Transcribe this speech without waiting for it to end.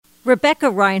Rebecca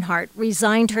Rhynhart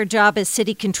resigned her job as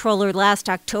city controller last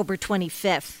October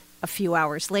 25th. A few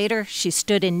hours later, she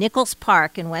stood in Nichols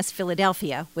Park in West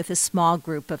Philadelphia with a small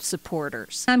group of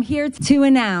supporters. I'm here to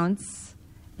announce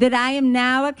that I am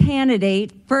now a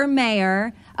candidate for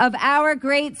mayor of our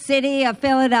great city of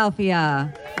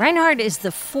Philadelphia. Rhynhart is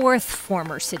the fourth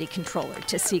former city controller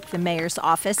to seek the mayor's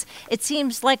office. It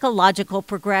seems like a logical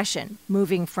progression,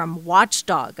 moving from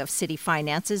watchdog of city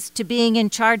finances to being in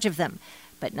charge of them.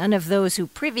 But none of those who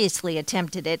previously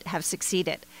attempted it have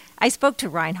succeeded. I spoke to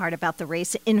Rhynhart about the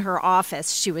race in her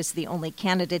office. She was the only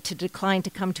candidate to decline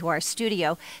to come to our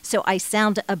studio, so I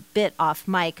sound a bit off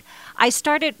mic. I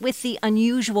started with the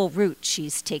unusual route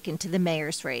she's taken to the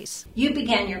mayor's race. You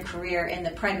began your career in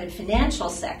the private financial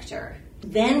sector,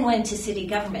 then went to city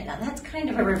government. Now, that's kind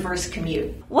of a reverse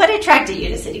commute. What attracted you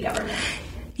to city government?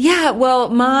 Yeah, well,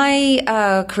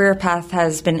 my career path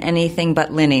has been anything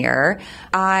but linear.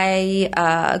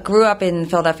 I grew up in the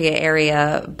Philadelphia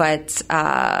area, but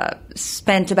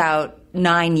spent about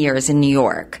 9 years in New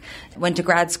York. Went to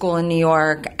grad school in New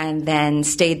York and then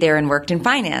stayed there and worked in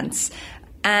finance.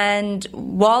 And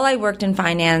while I worked in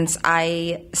finance,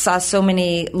 I saw so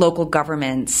many local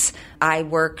governments. I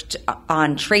worked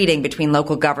on trading between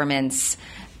local governments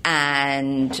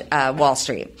and Wall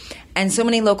Street. And so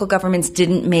many local governments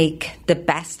didn't make the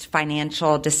best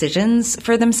financial decisions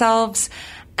for themselves.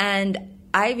 And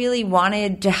I really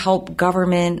wanted to help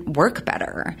government work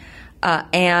better.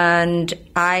 And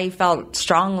I felt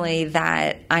strongly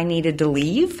that I needed to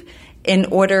leave in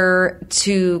order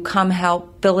to come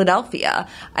help Philadelphia.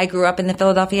 I grew up in the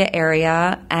Philadelphia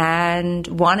area and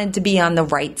wanted to be on the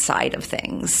right side of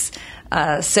things.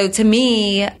 So to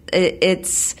me,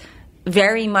 it's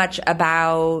very much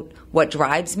about what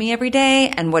drives me every day,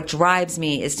 and what drives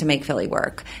me is to make Philly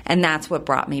work. And that's what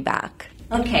brought me back.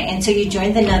 Okay, and so you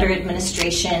joined the Nutter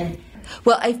administration.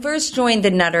 Well, I first joined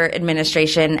the Nutter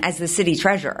administration as the city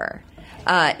treasurer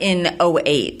in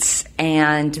 2008.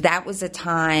 And that was a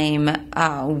time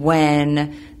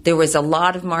when there was a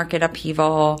lot of market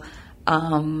upheaval.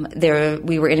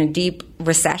 We were in a deep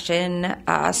recession.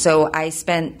 So I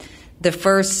spent the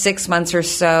first 6 months or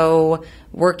so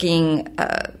working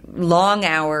long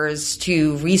hours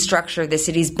to restructure the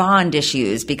city's bond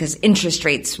issues because interest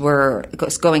rates were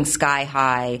going sky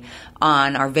high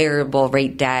on our variable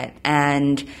rate debt.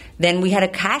 And then we had a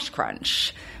cash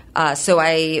crunch. So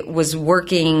I was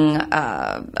working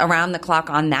around the clock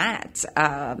on that.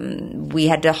 We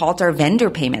had to halt our vendor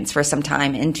payments for some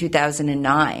time in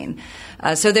 2009.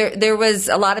 So there was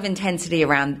a lot of intensity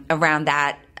around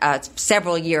that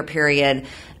several-year period.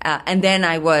 And then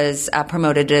I was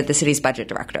promoted to the city's budget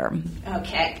director.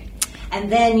 Okay.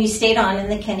 And then you stayed on in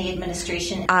the Kenney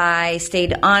administration. I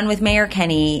stayed on with Mayor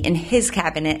Kenney in his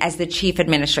cabinet as the chief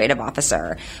administrative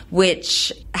officer,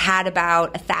 which had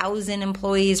about 1,000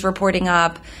 employees reporting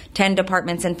up, 10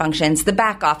 departments and functions, the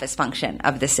back office function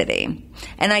of the city.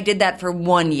 And I did that for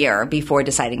 1 year before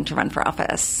deciding to run for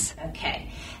office. Okay.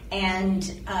 And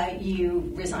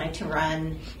you resigned to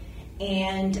run.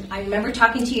 And I remember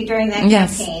talking to you during that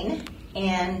campaign,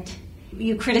 and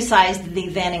you criticized the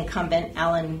then incumbent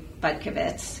Alan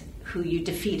Butkovitz, who you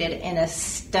defeated in a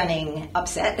stunning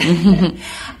upset.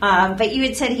 But you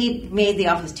had said he made the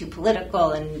office too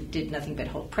political and did nothing but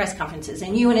hold press conferences.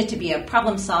 And you wanted to be a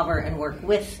problem solver and work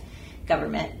with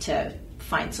government to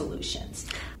find solutions.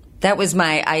 That was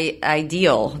my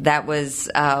ideal. That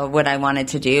was what I wanted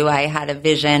to do. I had a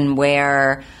vision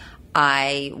where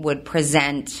I would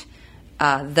present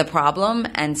the problem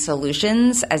and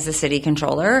solutions as the city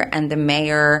controller, and the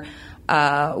mayor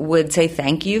would say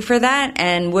thank you for that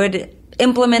and would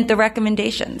implement the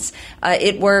recommendations.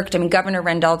 It worked. I mean, Governor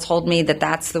Rendell told me that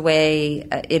that's the way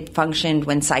it functioned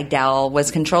when Seidel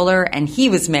was controller and he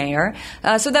was mayor.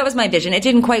 So that was my vision. It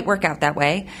didn't quite work out that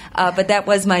way, but that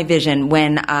was my vision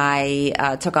when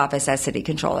I took office as city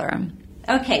controller.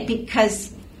 Okay,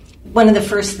 because one of the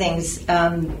first things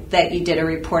that you did a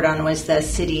report on was the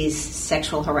city's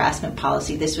sexual harassment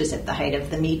policy. This was at the height of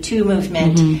the Me Too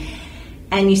movement. Mm-hmm.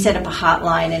 And you set up a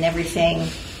hotline and everything.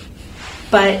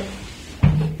 But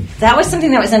that was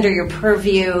something that was under your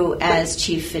purview as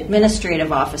chief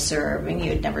administrative officer. I mean,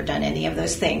 you had never done any of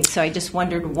those things. So I just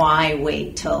wondered why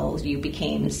wait till you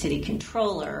became city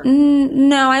controller.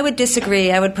 No, I would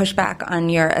disagree. I would push back on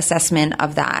your assessment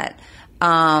of that.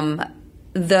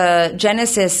 The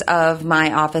genesis of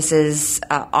my office's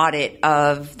audit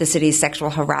of the city's sexual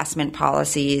harassment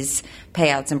policies,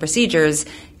 payouts, and procedures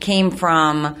came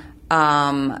from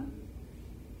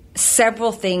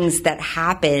several things that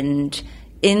happened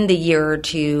in the year or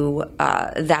two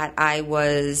that I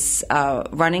was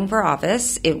running for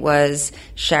office, it was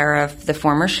the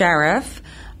former sheriff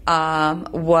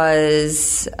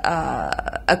was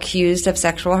accused of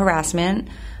sexual harassment.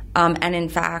 And in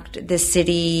fact, the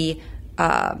city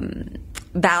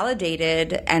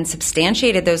validated and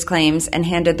substantiated those claims and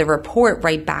handed the report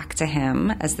right back to him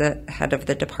as the head of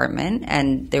the department,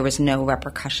 and there was no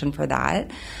repercussion for that.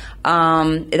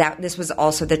 This was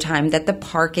also the time that the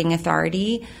parking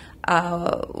authority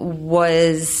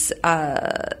was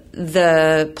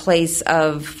the place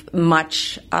of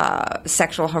much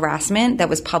sexual harassment that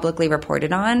was publicly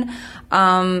reported on.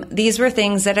 These were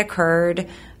things that occurred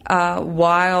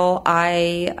while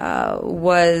I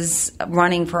was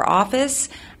running for office,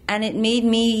 and it made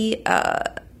me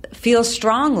feel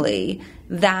strongly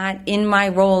that in my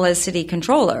role as city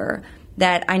controller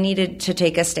that I needed to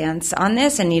take a stance on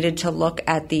this and needed to look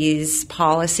at these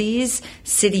policies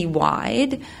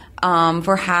citywide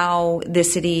for how the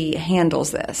city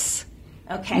handles this.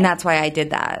 Okay. And that's why I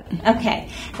did that. Okay.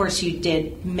 Of course, you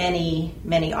did many,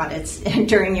 many audits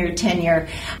during your tenure.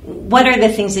 What are the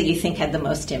things that you think had the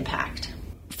most impact?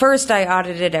 First, I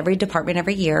audited every department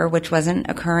every year, which wasn't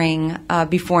occurring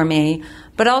before me,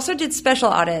 but also did special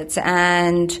audits.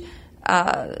 And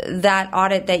that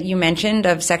audit that you mentioned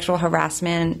of sexual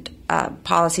harassment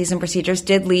policies and procedures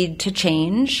did lead to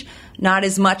change. Not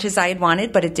as much as I had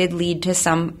wanted, but it did lead to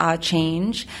some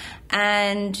change.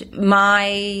 And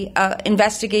my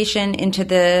investigation into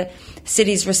the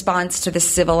city's response to the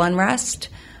civil unrest,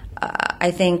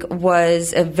 I think,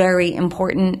 was a very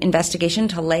important investigation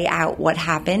to lay out what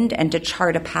happened and to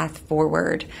chart a path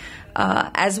forward,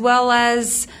 as well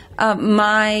as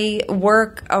my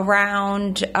work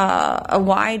around a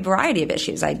wide variety of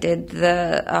issues. I did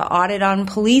the audit on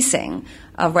policing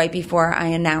right before I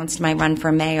announced my run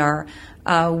for mayor,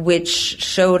 which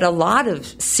showed a lot of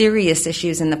serious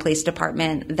issues in the police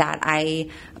department that I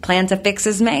plan to fix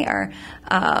as mayor.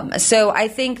 So I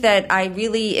think that I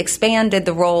really expanded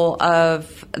the role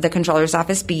of the Comptroller's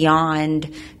Office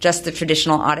beyond just the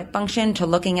traditional audit function to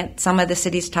looking at some of the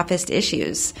city's toughest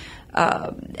issues.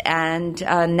 And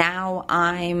now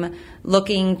I'm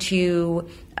looking to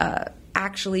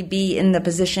actually be in the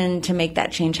position to make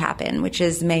that change happen, which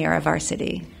is mayor of our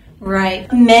city.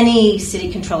 Right. Many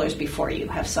city controllers before you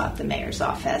have sought the mayor's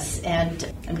office,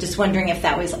 and I'm just wondering if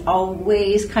that was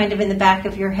always kind of in the back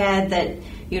of your head that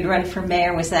you'd run for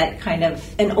mayor. Was that kind of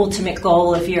an ultimate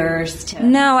goal of yours?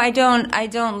 No, I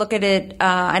don't look at it.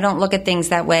 I don't look at things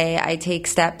that way. I take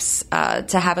steps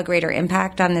to have a greater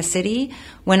impact on the city.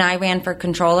 When I ran for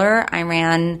controller, I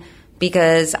ran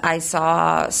because I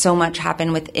saw so much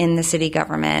happen within the city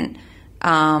government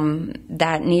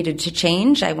that needed to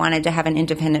change. I wanted to have an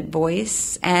independent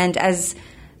voice. And as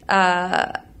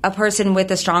a person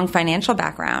with a strong financial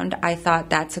background, I thought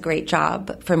that's a great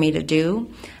job for me to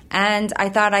do. And I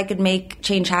thought I could make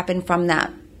change happen from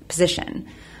that position.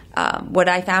 What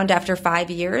I found after 5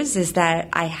 years is that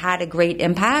I had a great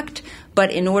impact,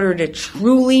 but in order to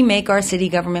truly make our city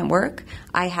government work,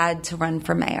 I had to run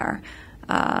for mayor.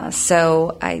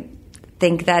 So I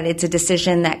think that it's a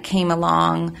decision that came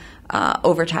along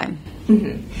over time.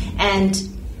 Mm-hmm. And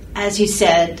as you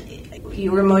said,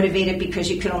 you were motivated because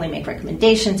you could only make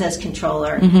recommendations as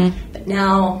controller, but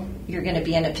now you're going to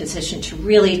be in a position to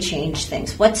really change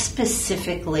things. What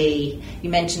specifically, you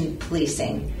mentioned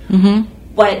policing,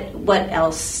 what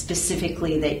else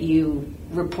specifically that you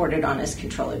reported on as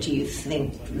controller do you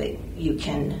think that you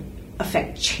can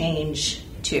affect change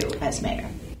to as mayor?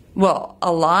 Well,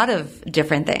 a lot of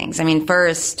different things. I mean,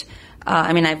 first,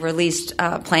 I've released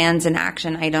plans and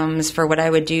action items for what I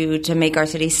would do to make our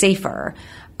city safer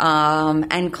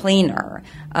and cleaner.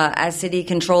 As city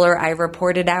controller, I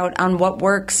reported out on what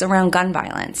works around gun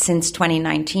violence since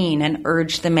 2019 and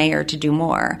urged the mayor to do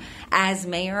more. As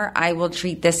mayor, I will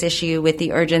treat this issue with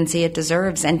the urgency it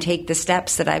deserves and take the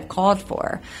steps that I've called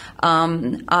for.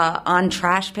 On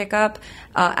trash pickup,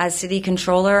 as city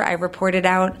controller, I reported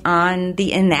out on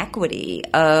the inequity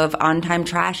of on-time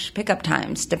trash pickup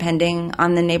times, depending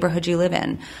on the neighborhood you live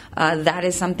in. That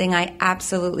is something I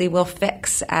absolutely will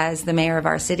fix as the mayor of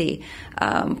our city.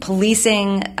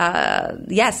 Policing,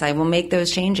 yes, I will make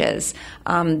those changes.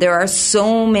 There are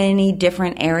so many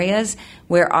different areas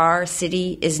where our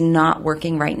city is not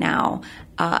working right now.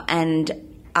 And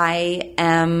I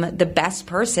am the best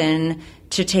person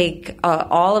to take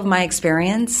all of my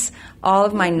experience, all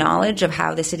of my knowledge of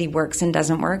how the city works and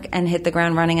doesn't work, and hit the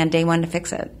ground running on day one to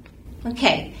fix it.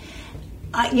 Okay.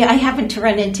 I happened to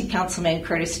run into Councilman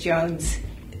Curtis Jones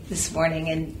this morning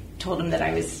and told him that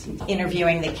I was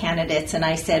interviewing the candidates, and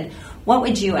I said, what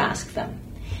would you ask them?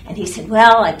 And he said,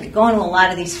 well, I've been going to a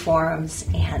lot of these forums,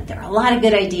 and there are a lot of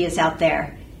good ideas out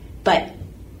there, but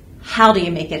how do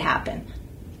you make it happen?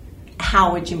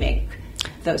 How would you make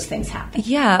those things happen?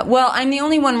 Yeah, well, I'm the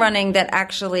only one running that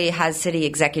actually has city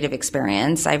executive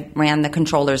experience. I ran the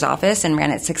controller's office and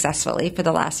ran it successfully for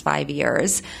the last 5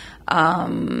 years.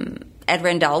 Ed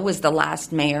Rendell was the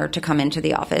last mayor to come into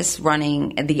the office,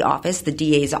 running the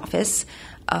DA's office,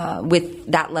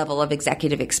 with that level of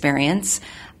executive experience.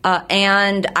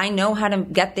 And I know how to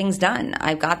get things done.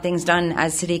 I've got things done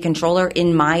as city controller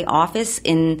in my office,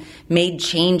 made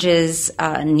changes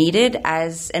needed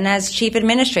as chief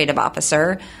administrative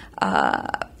officer.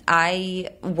 I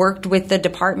worked with the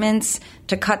departments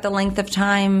to cut the length of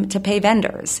time to pay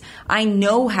vendors. I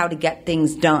know how to get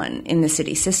things done in the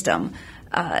city system.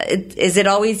 Is it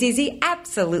always easy?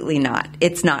 Absolutely not.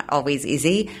 It's not always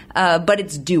easy, but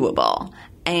it's doable.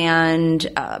 And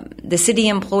the city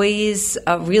employees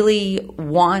really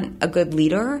want a good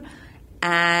leader,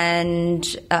 and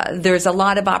there's a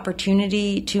lot of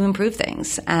opportunity to improve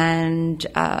things. And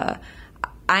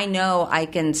I know I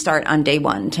can start on day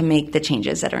one to make the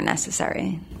changes that are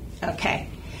necessary. Okay.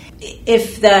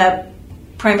 If the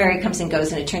primary comes and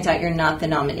goes and it turns out you're not the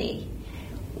nominee,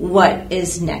 what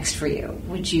is next for you?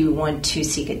 Would you want to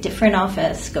seek a different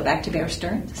office, go back to Bear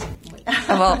Stearns?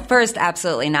 Well, first,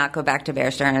 absolutely not go back to Bear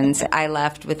Stearns. I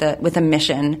left with a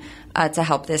mission to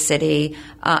help this city.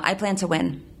 I plan to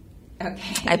win.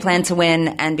 Okay. I plan to win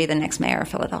and be the next mayor of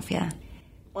Philadelphia.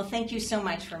 Well, thank you so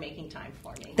much for making time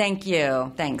for me. Thank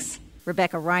you. Thanks.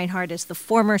 Rebecca Rhynhart is the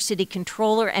former city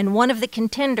controller and one of the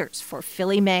contenders for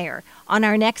Philly mayor. On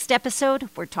our next episode,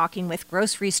 we're talking with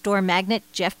grocery store magnate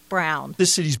Jeff Brown.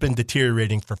 This city's been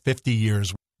deteriorating for 50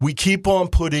 years. We keep on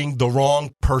putting the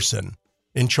wrong person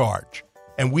in charge,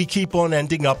 and we keep on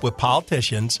ending up with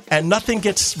politicians, and nothing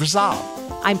gets resolved.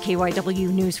 I'm KYW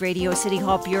News Radio City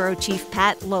Hall Bureau Chief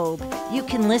Pat Loeb. You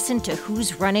can listen to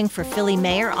Who's Running for Philly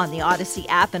Mayor on the Odyssey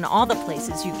app and all the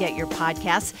places you get your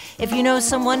podcasts. If you know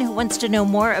someone who wants to know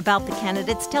more about the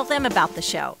candidates, tell them about the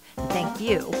show. Thank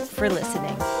you for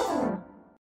listening.